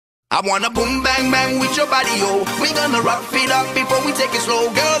I wanna boom bang bang with your body, yo. We gonna rock it up before we take it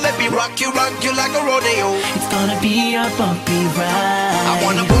slow. Girl, let me rock you like a rodeo. It's gonna be a bumpy ride. I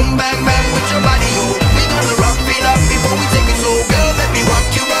wanna boom bang bang with your body, yo. We gonna rock it up before we take it slow. Girl, let me rock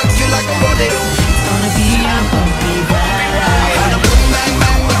you like a rodeo. It's gonna be a bumpy ride. I wanna boom bang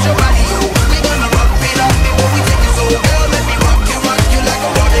bang with your body, yo. We gonna rock it up before we take it slow. Girl, let me rock you like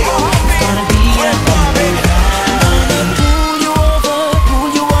a rodeo. It's gonna be a bumpy ride. Pull you over, pull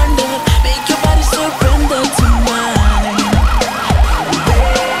you under, make your body surrender to mine.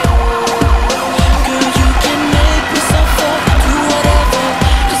 Girl, you can make me suffer, do whatever,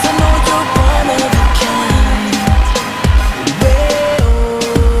 'cause I know you're one of a kind.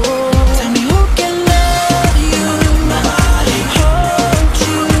 Tell me who can love you, nobody, hold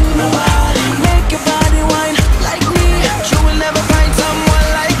you, nobody, make your body whine like me. You will never find someone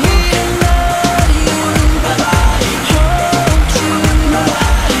like me. Love you, nobody, hold you,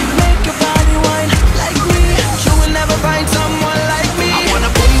 nobody, make your body whine like me. You will never find someone like me. I wanna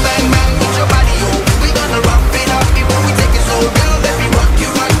boom bang bang with your body, yo. We gonna rock it up before we take it slow. Girl, let me rock you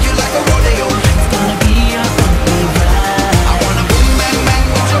like a rodeo. It's gonna be a bumpy ride. I wanna boom bang bang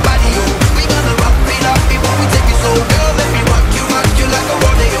with your body, yo. We gonna rock it up before we take it slow. Girl, let me rock you like a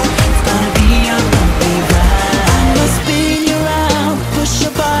rodeo. It's gonna be a bumpy ride. I'ma spin you round, push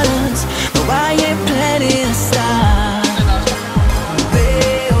your buttons, but I ain't planning to stop.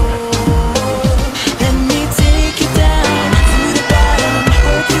 Let me take you down to the bottom,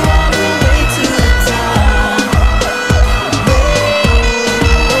 work you all the way to the top.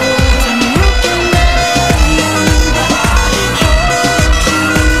 Tell me who can love you, nobody, hold you,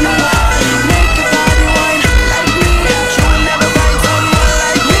 nobody, make your body whine like me. You will never find someone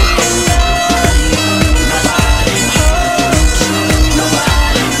like me. Love you, nobody, hold you,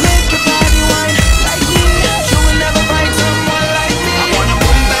 nobody, make your body whine like me. You will never find someone like me. I wanna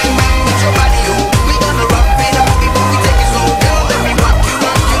boom bang bang with your body, yo. We gonna rock it up before we take it slow. Girl, let me rock you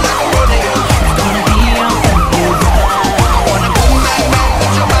like a rodeo. It's gonna be a bumpy ride. I wanna boom bang bang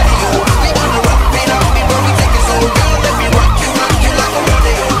with your body, yo. We gonna rock it up before we take it slow. Girl, let me rock you like a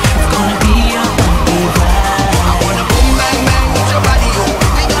rodeo. It's gonna be a bumpy ride. I wanna boom bang bang with your body, yo.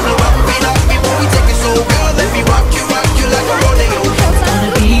 We gonna rock it up before we take it slow. Girl, let me rock you like a rodeo. It's gonna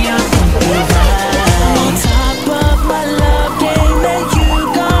be a bumpy ride. On top of my love game, that you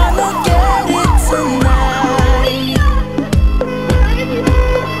gonna get it tonight.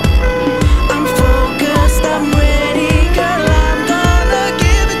 I'm focused, I'm ready, girl, I'm gonna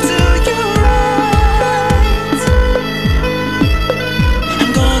give it to you right. I'm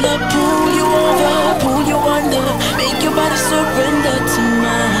gonna pull you over, pull you under, make your body surrender to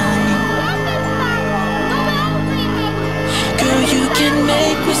mine. Girl, you can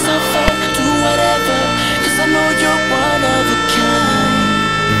make me suffer, do whatever, 'cause I know you're one of a kind.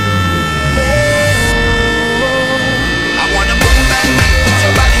 I wanna boom bang bang with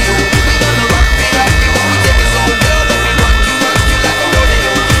your body, yo. We gonna rock it up before we take it slow. Girl, let me rock you like a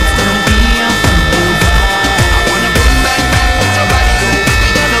rodeo. It's gonna be a bumpy ride. I wanna boom bang bang with your body, yo.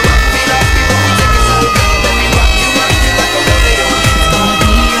 We gonna rock it up before we take it slow. Girl, let me rock you like a rodeo. It's gonna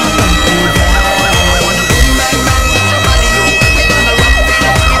be a bumpy ride. I wanna boom bang bang with your body, yo. We gonna rock it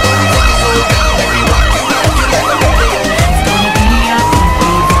up before we take it slow. Girl, let me rock you like a rodeo. It's gonna be a bumpy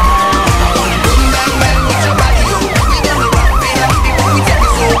ride. I wanna boom bang bang with your body, yo. We gonna rock it up before we take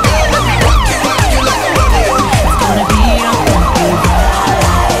it slow. Girl, let me rock you like a rodeo. It's gonna be a bumpy ride.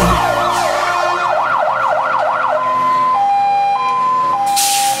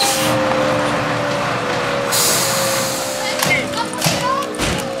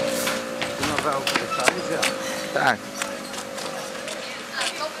 Tak.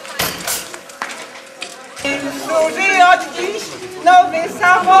 Służy od dziś nowy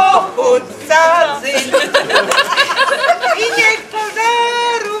samochód cacy. I niech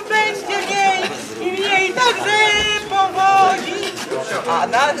pożarów będzie mniej i mniej także powodzi. A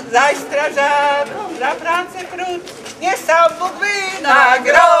zaś strażakom za pracę trud nie sam Bóg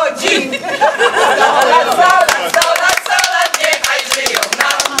wynagrodzi. 100 lat, 100 lat, 100 lat, 100 lat, niechaj żyją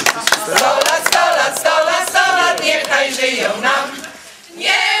nam. 100 lat, 100 lat, 100 lat, 100 lat, niechaj żyją nam.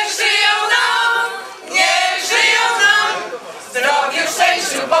 Niech żyją nam, niech żyją nam. W zdrowiu,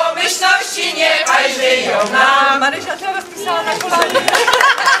 szczęściu, pomyślności, niechaj żyją nam. Marysia teraz pisała na kolanie.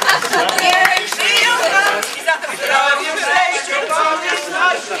 Niech żyją nam. W zdrowiu, szczęściu,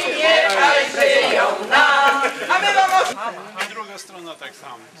 pomyślności, niechaj żyją nam. A my wam I druga strona tak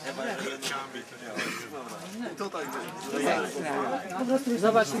samo.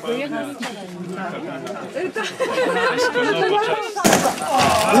 Zobacz, tylko jedna.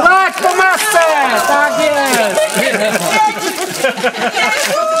 Lak po masce! Tak jest!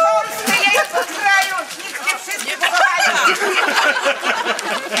 Jest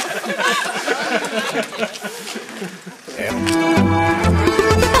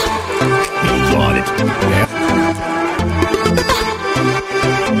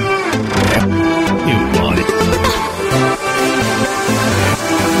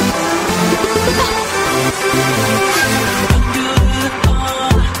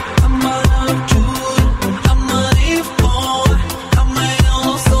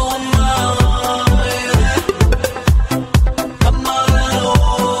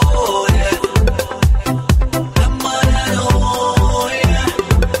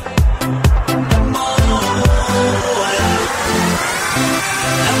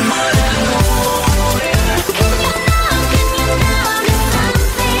I'm all alone.